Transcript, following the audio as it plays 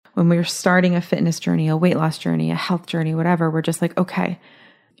when we're starting a fitness journey, a weight loss journey, a health journey, whatever, we're just like, okay,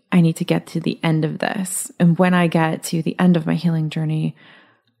 I need to get to the end of this. And when I get to the end of my healing journey,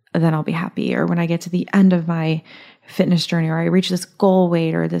 then I'll be happy. Or when I get to the end of my fitness journey, or I reach this goal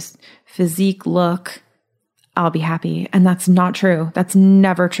weight or this physique look, I'll be happy. And that's not true. That's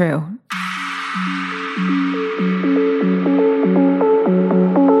never true.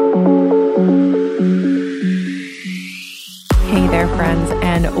 Hey there, friends,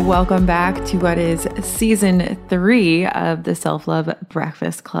 and welcome back to what is season 3 of the Self-Love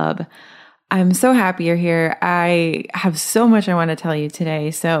Breakfast Club. I'm so happy you're here. I have so much I want to tell you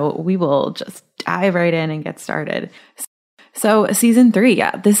today, so we will just dive right in and get started. So season 3,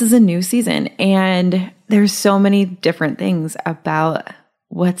 this is a new season, and there's so many different things about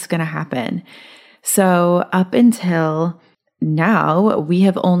what's going to happen. So up until now, we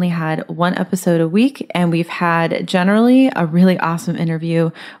have only had one episode a week, and we've had generally a really awesome interview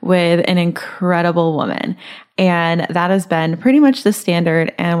with an incredible woman. And that has been pretty much the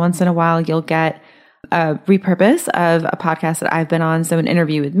standard. And once in a while, you'll get a repurpose of a podcast that I've been on. So an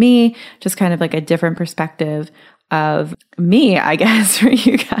interview with me, just kind of like a different perspective of me, I guess, for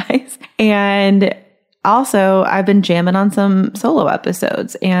you guys. And also, I've been jamming on some solo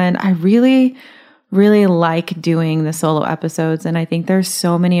episodes, and I really like doing the solo episodes. And I think there's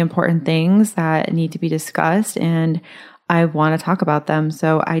so many important things that need to be discussed, and I want to talk about them.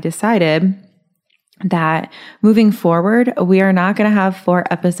 So I decided that moving forward, we are not going to have 4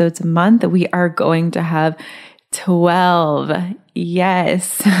 episodes a month. We are going to have 12.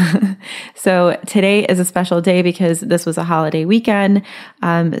 Yes. So today is a special day because this was a holiday weekend.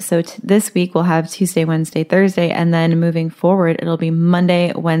 So this week we'll have Tuesday, Wednesday, Thursday, and then moving forward, it'll be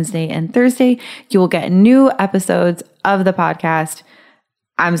Monday, Wednesday, and Thursday. You will get new episodes of the podcast.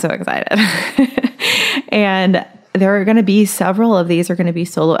 I'm so excited. And there are going to be several of these are going to be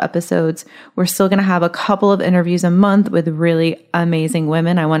solo episodes. We're still going to have a couple of interviews a month with really amazing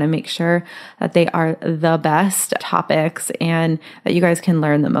women. I want to make sure that they are the best topics and that you guys can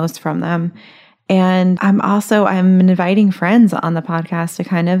learn the most from them. And I'm inviting friends on the podcast to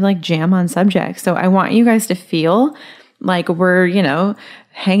kind of like jam on subjects. So I want you guys to feel like we're,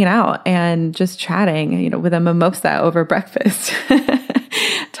 hanging out and just chatting, with a mimosa over breakfast.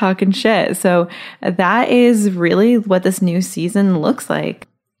 Talking shit. So that is really what this new season looks like.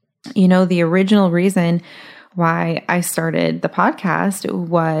 The original reason why I started the podcast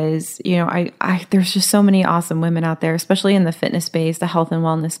was, there's just so many awesome women out there, especially in the fitness space, the health and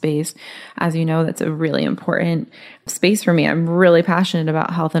wellness space. As you know, that's a really important space for me. I'm really passionate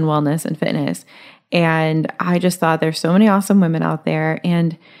about health and wellness and fitness. And I just thought there's so many awesome women out there,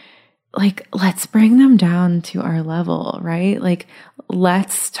 and let's bring them down to our level, right?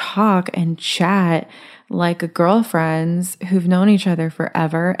 Let's talk and chat like girlfriends who've known each other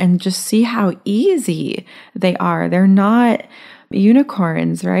forever and just see how easy they are. They're not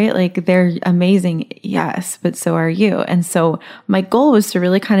unicorns, right? They're amazing. Yes, but so are you. And so my goal was to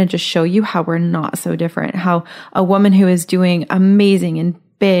really kind of just show you how we're not so different, how a woman who is doing amazing and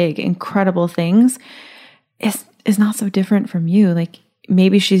big, incredible things is not so different from you.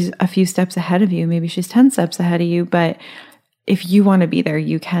 Maybe she's a few steps ahead of you. Maybe she's 10 steps ahead of you. But if you want to be there,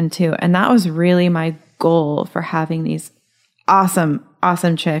 you can too. And that was really my goal for having these awesome,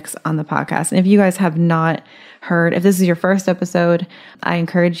 awesome chicks on the podcast. And if you guys have not heard, if this is your first episode, I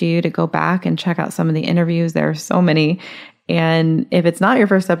encourage you to go back and check out some of the interviews. There are so many. And if it's not your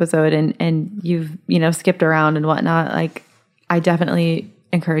first episode and you've, skipped around and whatnot, I definitely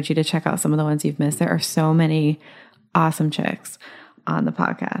encourage you to check out some of the ones you've missed. There are so many awesome chicks on the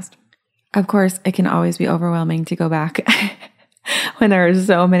podcast. Of course, it can always be overwhelming to go back when there are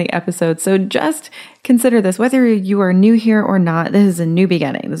so many episodes. So just consider this, whether you are new here or not, this is a new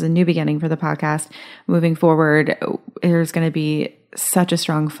beginning. This is a new beginning for the podcast. Moving forward, there's going to be such a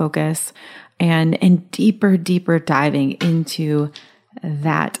strong focus and deeper diving into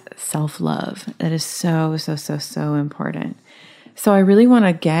that self-love that is so important. So I really want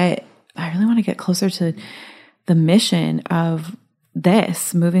to get closer to the mission of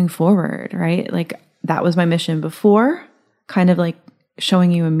this moving forward, right? That was my mission before, kind of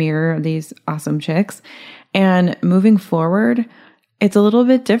showing you a mirror of these awesome chicks. And moving forward, it's a little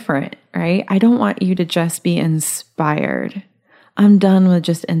bit different, right? I don't want you to just be inspired. I'm done with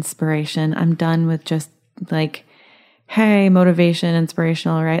just inspiration. I'm done with just hey, motivation,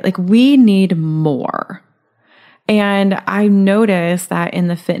 inspirational, right? We need more. And I noticed that in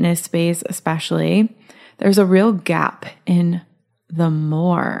the fitness space, especially, there's a real gap in the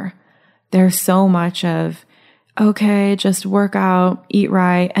more. There's so much of, okay, just work out, eat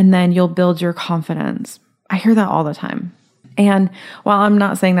right, and then you'll build your confidence. I hear that all the time. And while I'm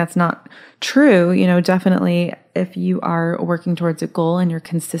not saying that's not true, definitely if you are working towards a goal and you're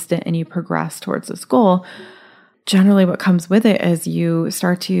consistent and you progress towards this goal, generally what comes with it is you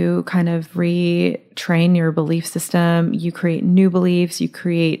start to kind of retrain your belief system. You create new beliefs, you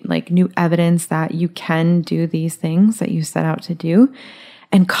create like new evidence that you can do these things that you set out to do,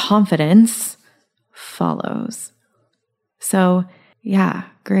 and confidence follows. So yeah,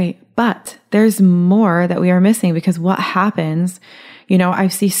 great. But there's more that we are missing, because what happens, I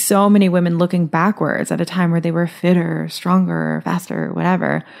see so many women looking backwards at a time where they were fitter, stronger, faster,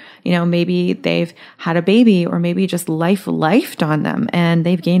 whatever. Maybe they've had a baby, or maybe just life lifed on them and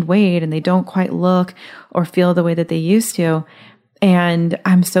they've gained weight and they don't quite look or feel the way that they used to. And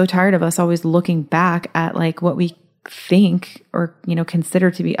I'm so tired of us always looking back at like what we think or,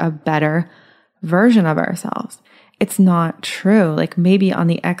 consider to be a better version of ourselves. It's not true. Like maybe on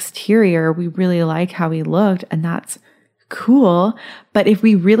the exterior, we really like how we looked, and that's cool. But if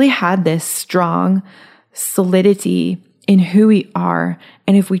we really had this strong solidity in who we are,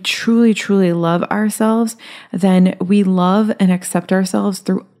 and if we truly, truly love ourselves, then we love and accept ourselves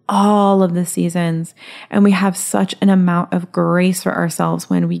through all of the seasons. And we have such an amount of grace for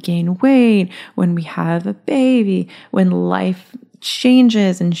ourselves when we gain weight, when we have a baby, when life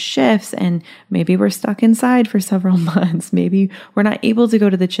changes and shifts, and maybe we're stuck inside for several months. Maybe we're not able to go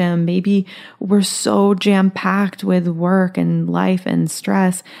to the gym. Maybe we're so jam-packed with work and life and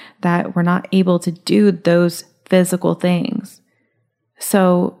stress that we're not able to do those physical things.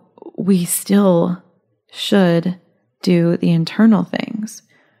 So we still should do the internal things,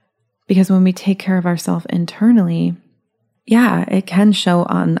 because when we take care of ourselves internally, yeah, it can show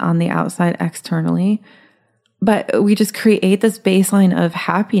on the outside externally. But we just create this baseline of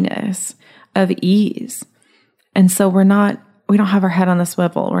happiness, of ease. And so we don't have our head on the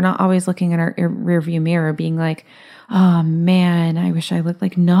swivel. We're not always looking at our rearview mirror being like, oh man, I wish I looked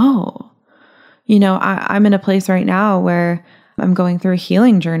like, no. I'm in a place right now where I'm going through a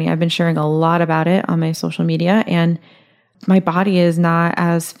healing journey. I've been sharing a lot about it on my social media, and my body is not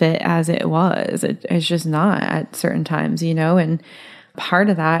as fit as it was. It's just not at certain times, and part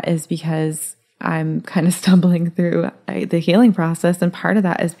of that is because I'm kind of stumbling through the healing process. And part of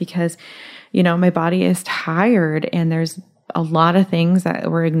that is because, my body is tired, and there's a lot of things that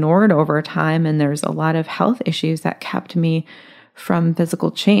were ignored over time. And there's a lot of health issues that kept me from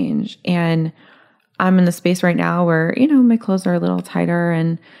physical change. And I'm in the space right now where, my clothes are a little tighter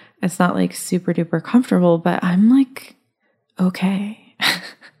and it's not like super duper comfortable, but I'm like, okay,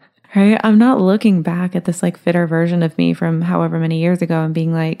 right? I'm not looking back at this like fitter version of me from however many years ago and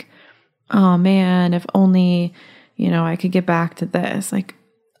being like, oh man, if only, I could get back to this. Like,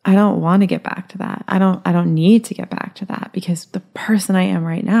 I don't want to get back to that. I don't need to get back to that, because the person I am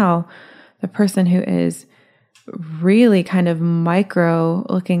right now, the person who is really kind of micro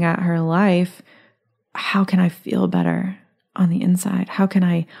looking at her life, how can I feel better on the inside? How can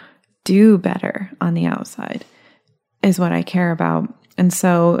I do better on the outside is what I care about. And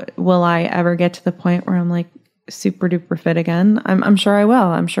so will I ever get to the point where I'm like, super duper fit again? I'm sure I will.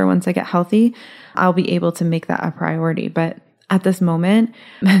 I'm sure once I get healthy, I'll be able to make that a priority. But at this moment,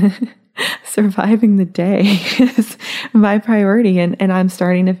 surviving the day is my priority, and I'm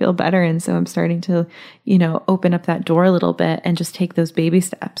starting to feel better. And so I'm starting to, open up that door a little bit and just take those baby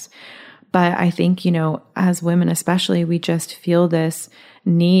steps. But I think, as women especially, we just feel this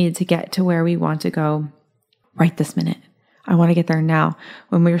need to get to where we want to go right this minute. I want to get there now.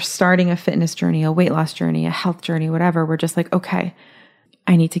 When we're starting a fitness journey, a weight loss journey, a health journey, whatever, we're just like, okay,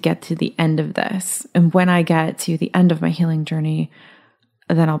 I need to get to the end of this. And when I get to the end of my healing journey,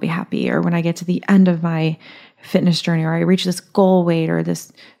 then I'll be happy. Or when I get to the end of my fitness journey, or I reach this goal weight or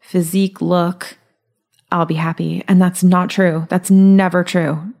this physique look, I'll be happy. And that's not true. That's never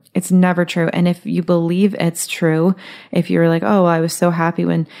true. It's never true. And if you believe it's true, if you're like, oh, I was so happy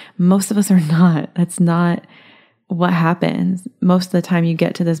when, most of us are not. That's not what happens. Most of the time you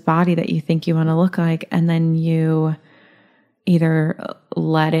get to this body that you think you want to look like, and then you either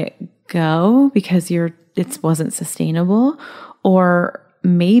let it go because it wasn't sustainable, or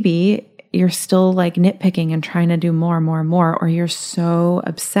maybe you're still like nitpicking and trying to do more and more and more, or you're so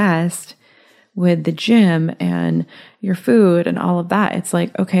obsessed with the gym and your food and all of that. It's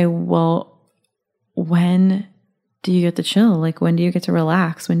like, okay, well, when do you get to chill? Like, when do you get to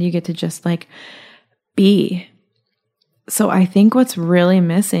relax? When do you get to just like be? So I think what's really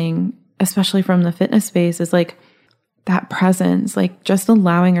missing, especially from the fitness space, is like that presence, like just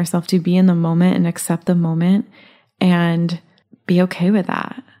allowing yourself to be in the moment and accept the moment and be okay with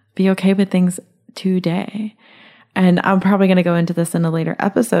that. Be okay with things today. And I'm probably going to go into this in a later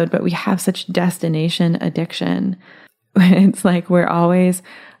episode, but we have such destination addiction. It's like we're always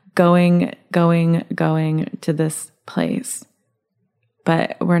going to this place,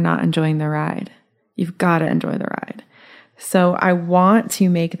 but we're not enjoying the ride. You've got to enjoy the ride. So I want to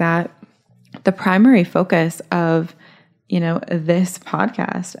make that the primary focus of, this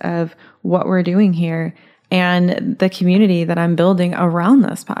podcast, of what we're doing here and the community that I'm building around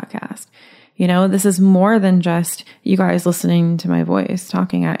this podcast. This is more than just you guys listening to my voice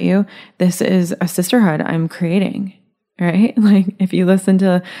talking at you. This is a sisterhood I'm creating, right? Like if you listen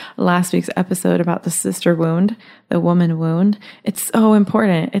to last week's episode about the sister wound, the woman wound, it's so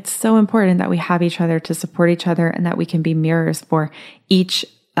important. It's so important that we have each other to support each other and that we can be mirrors for each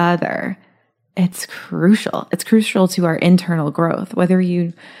other. It's crucial. It's crucial to our internal growth, whether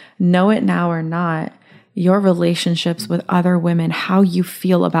you know it now or not. Your relationships with other women, how you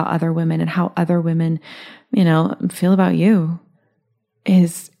feel about other women and how other women, feel about you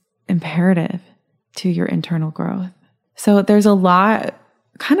is imperative to your internal growth. So there's a lot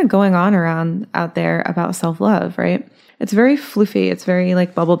kind of going on around out there about self-love, right? It's very floofy. It's very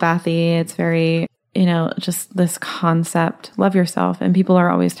like bubble bathy. It's very, just this concept, love yourself. And people are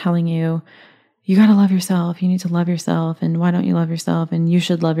always telling you, you got to love yourself. You need to love yourself. And why don't you love yourself? And you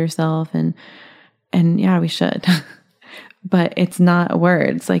should love yourself. And yeah, we should, but it's not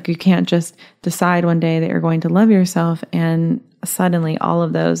words. Like you can't just decide one day that you're going to love yourself and suddenly all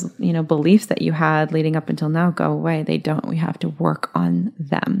of those, beliefs that you had leading up until now go away. They don't. We have to work on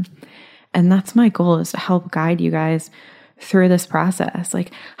them. And that's my goal, is to help guide you guys through this process.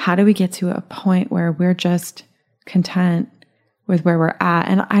 Like, how do we get to a point where we're just content with where we're at?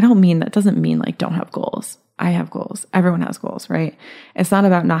 And that doesn't mean like don't have goals. I have goals. Everyone has goals, right? It's not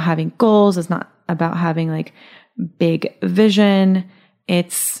about not having goals. It's not about having like big vision.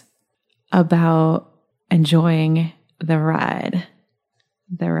 It's about enjoying the ride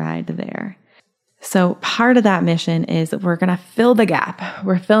there. So part of that mission is that we're going to fill the gap.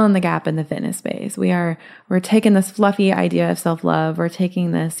 We're filling the gap in the fitness space. We're taking this fluffy idea of self-love. We're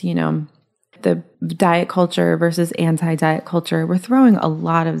taking this, the diet culture versus anti-diet culture. We're throwing a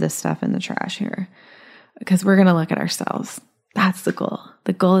lot of this stuff in the trash here because we're going to look at ourselves. That's the goal.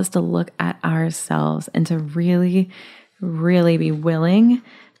 The goal is to look at ourselves and to really, really be willing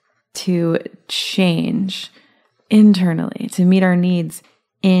to change internally, to meet our needs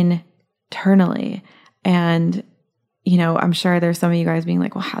internally. And, I'm sure there's some of you guys being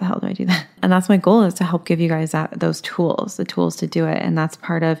like, well, how the hell do I do that? And that's my goal, is to help give you guys those tools, the tools to do it. And that's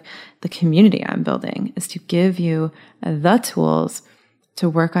part of the community I'm building, is to give you the tools to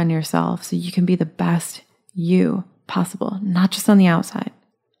work on yourself so you can be the best you possible, not just on the outside,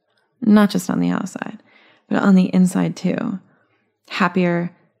 but on the inside too.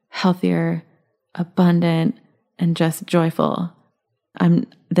 Happier, healthier, abundant, and just joyful.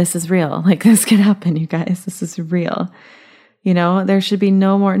 This is real. Like, this can happen, you guys. This is real. There should be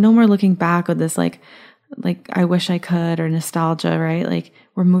no more looking back with this, like I wish I could, or nostalgia, right? Like,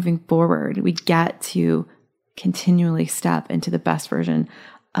 we're moving forward. We get to continually step into the best version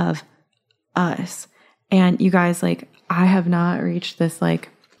of us. And you guys, like, I have not reached this like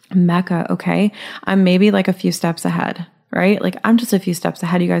mecca. Okay. I'm maybe like a few steps ahead, right? Like, I'm just a few steps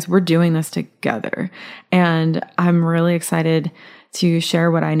ahead. You guys, we're doing this together. And I'm really excited to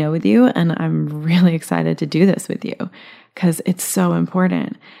share what I know with you. And I'm really excited to do this with you because it's so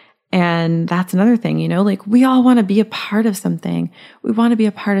important. And that's another thing, like, we all want to be a part of something. We want to be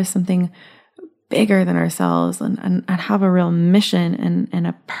a part of something bigger than ourselves and have a real mission and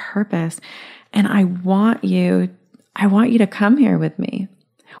a purpose. And I want you to come here with me.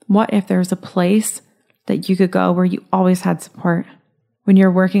 What if there's a place that you could go where you always had support? When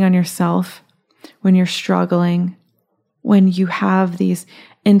you're working on yourself, when you're struggling, when you have these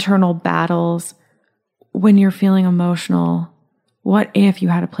internal battles, when you're feeling emotional, what if you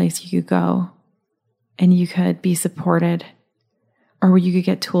had a place you could go and you could be supported, or where you could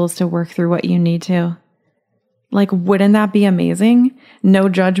get tools to work through what you need to? Like, wouldn't that be amazing? No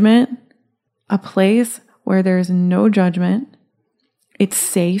judgment. A place where there's no judgment. It's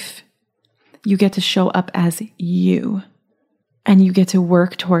safe. You get to show up as you, and you get to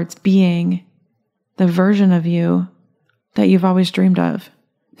work towards being the version of you that you've always dreamed of,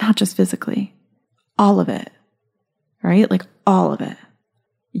 not just physically, all of it, right? Like, all of it.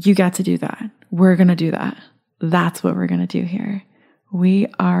 You got to do that. We're going to do that. That's what we're going to do here. We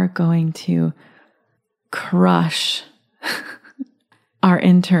are going to crush our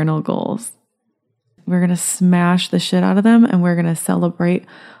internal goals. We're going to smash the shit out of them, and we're going to celebrate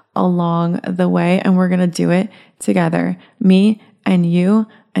along the way, and we're going to do it together. Me and you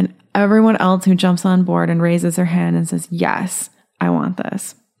and everyone else who jumps on board and raises their hand and says, yes, I want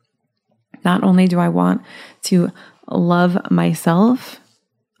this. Not only do I want to love myself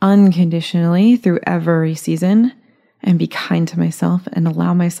unconditionally through every season and be kind to myself and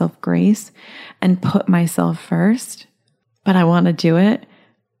allow myself grace and put myself first. But I want to do it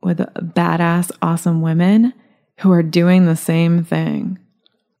with badass, awesome women who are doing the same thing,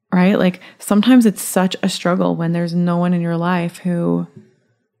 right? Like sometimes it's such a struggle when there's no one in your life who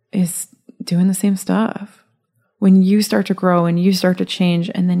is doing the same stuff. When you start to grow and you start to change,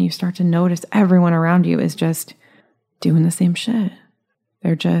 and then you start to notice everyone around you is just doing the same shit.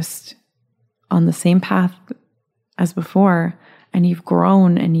 They're just on the same path as before, and you've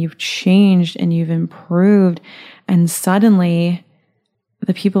grown and you've changed and you've improved, and suddenly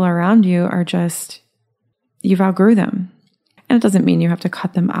the people around you are just, you've outgrew them. And it doesn't mean you have to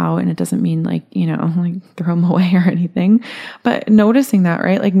cut them out, and it doesn't mean like throw them away or anything, but noticing that,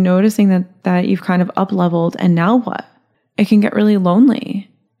 right? Like noticing that you've kind of up leveled, and now what? It can get really lonely.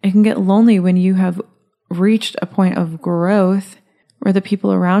 It can get lonely when you have reached a point of growth where the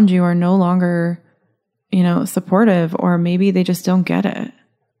people around you are no longer, supportive, or maybe they just don't get it.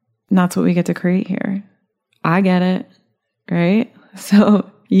 And that's what we get to create here. I get it, right? So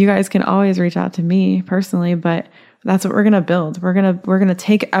you guys can always reach out to me personally, but that's what we're going to build. We're going to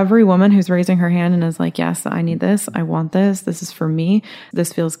take every woman who's raising her hand and is like, yes, I need this. I want this. This is for me.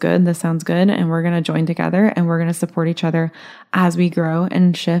 This feels good. This sounds good. And we're going to join together and we're going to support each other as we grow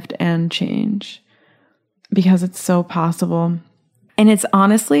and shift and change, because it's so possible. And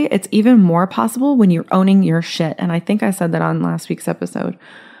it's even more possible when you're owning your shit. And I think I said that on last week's episode.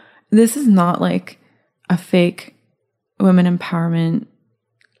 This is not like a fake women empowerment,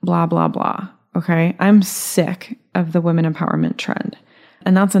 blah, blah, blah. Okay. I'm sick of the women empowerment trend.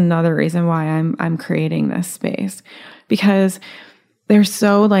 And that's another reason why I'm creating this space, because they're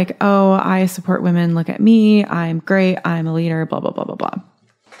so like, oh, I support women. Look at me. I'm great. I'm a leader, blah, blah, blah, blah, blah.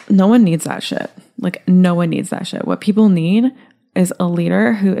 No one needs that shit. Like no one needs that shit. What people need is a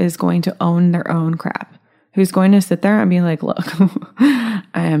leader who is going to own their own crap, who's going to sit there and be like, look, I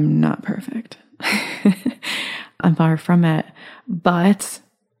am not perfect. I'm far from it, but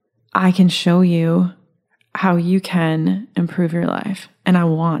I can show you how you can improve your life. And I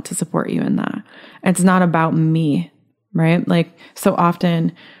want to support you in that. It's not about me, right? Like so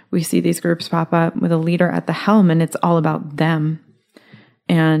often we see these groups pop up with a leader at the helm, and it's all about them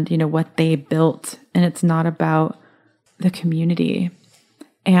and, what they built. And it's not about the community.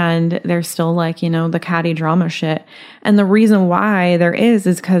 And there's still like, the catty drama shit. And the reason why there is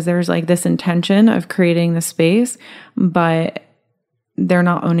because there's like this intention of creating the space, but they're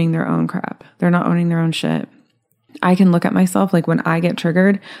not owning their own crap. They're not owning their own shit. I can look at myself, like when I get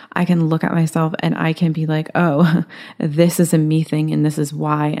triggered, I can look at myself and I can be like, oh, this is a me thing and this is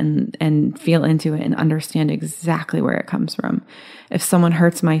why, and feel into it and understand exactly where it comes from. If someone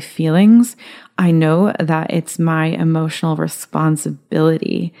hurts my feelings, I know that it's my emotional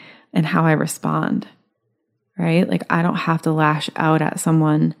responsibility and how I respond, right? Like I don't have to lash out at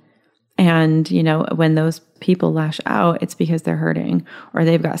someone. And, when those people lash out, it's because they're hurting or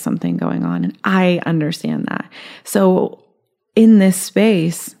they've got something going on. And I understand that. So in this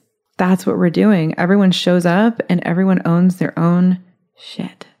space, that's what we're doing. Everyone shows up and everyone owns their own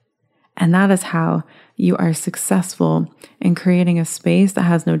shit. And that is how you are successful in creating a space that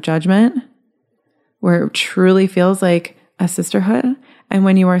has no judgment, where it truly feels like a sisterhood. And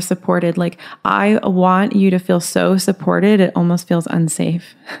when you are supported, like I want you to feel so supported, it almost feels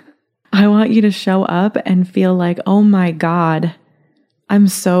unsafe. I want you to show up and feel like, oh my God, I'm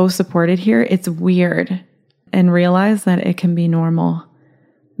so supported here. It's weird. And realize that it can be normal.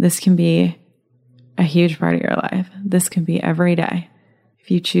 This can be a huge part of your life. This can be every day if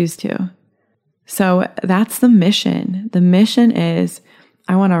you choose to. So that's the mission. The mission is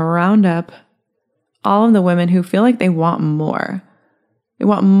I want to round up all of the women who feel like they want more. They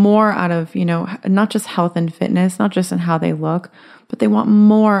want more out of, not just health and fitness, not just in how they look, but they want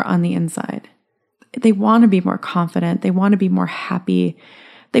more on the inside. They want to be more confident. They want to be more happy.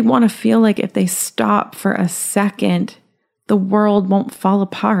 They want to feel like if they stop for a second, the world won't fall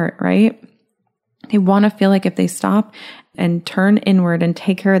apart, right? They want to feel like if they stop and turn inward and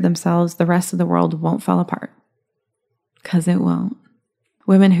take care of themselves, the rest of the world won't fall apart. Because it won't.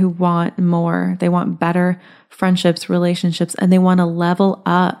 Women who want more, they want better friendships, relationships, and they want to level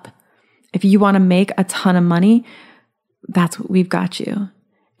up. If you want to make a ton of money, that's what we've got you.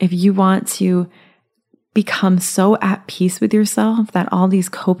 If you want to become so at peace with yourself that all these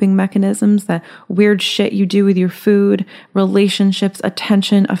coping mechanisms, that weird shit you do with your food, relationships,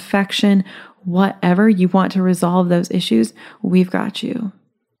 attention, affection, whatever, you want to resolve those issues, we've got you.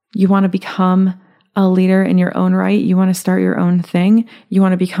 You want to become a leader in your own right, you want to start your own thing, you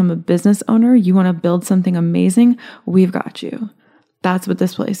want to become a business owner, you want to build something amazing, we've got you. That's what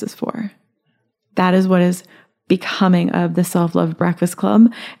this place is for. That is what is becoming of the Self-Love Breakfast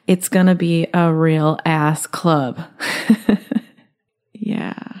Club. It's going to be a real ass club.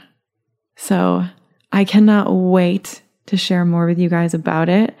 Yeah. So I cannot wait to share more with you guys about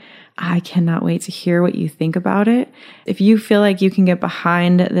it. I cannot wait to hear what you think about it. If you feel like you can get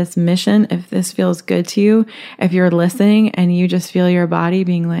behind this mission, if this feels good to you, if you're listening and you just feel your body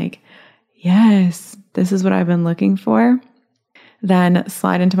being like, yes, this is what I've been looking for, then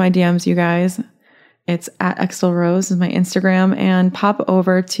slide into my DMs, you guys. It's at @XtelRose is my Instagram, and pop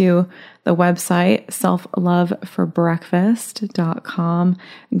over to the website, selfloveforbreakfast.com.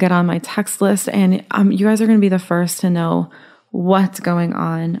 Get on my text list, and you guys are going to be the first to know what's going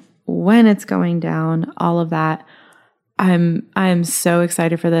on, when it's going down, all of that. I'm so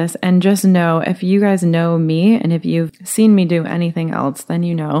excited for this. And just know, if you guys know me and if you've seen me do anything else, then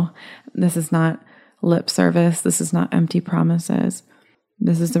you know this is not lip service. This is not empty promises.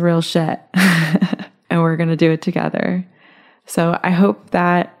 This is the real shit. And we're going to do it together. So I hope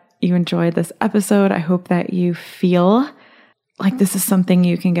that you enjoyed this episode. I hope that you feel like this is something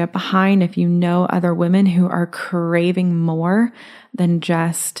you can get behind if you know other women who are craving more than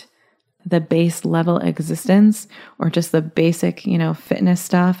just the base level existence or just the basic, fitness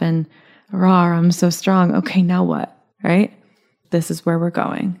stuff and I'm so strong. Okay, now what? Right? This is where we're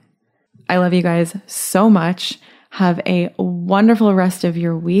going. I love you guys so much. Have a wonderful rest of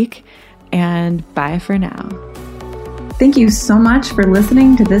your week, and bye for now. Thank you so much for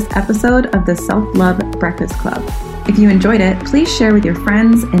listening to this episode of the Self-Love Breakfast Club. If you enjoyed it, please share with your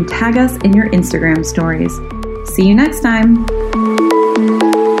friends and tag us in your Instagram stories. See you next time.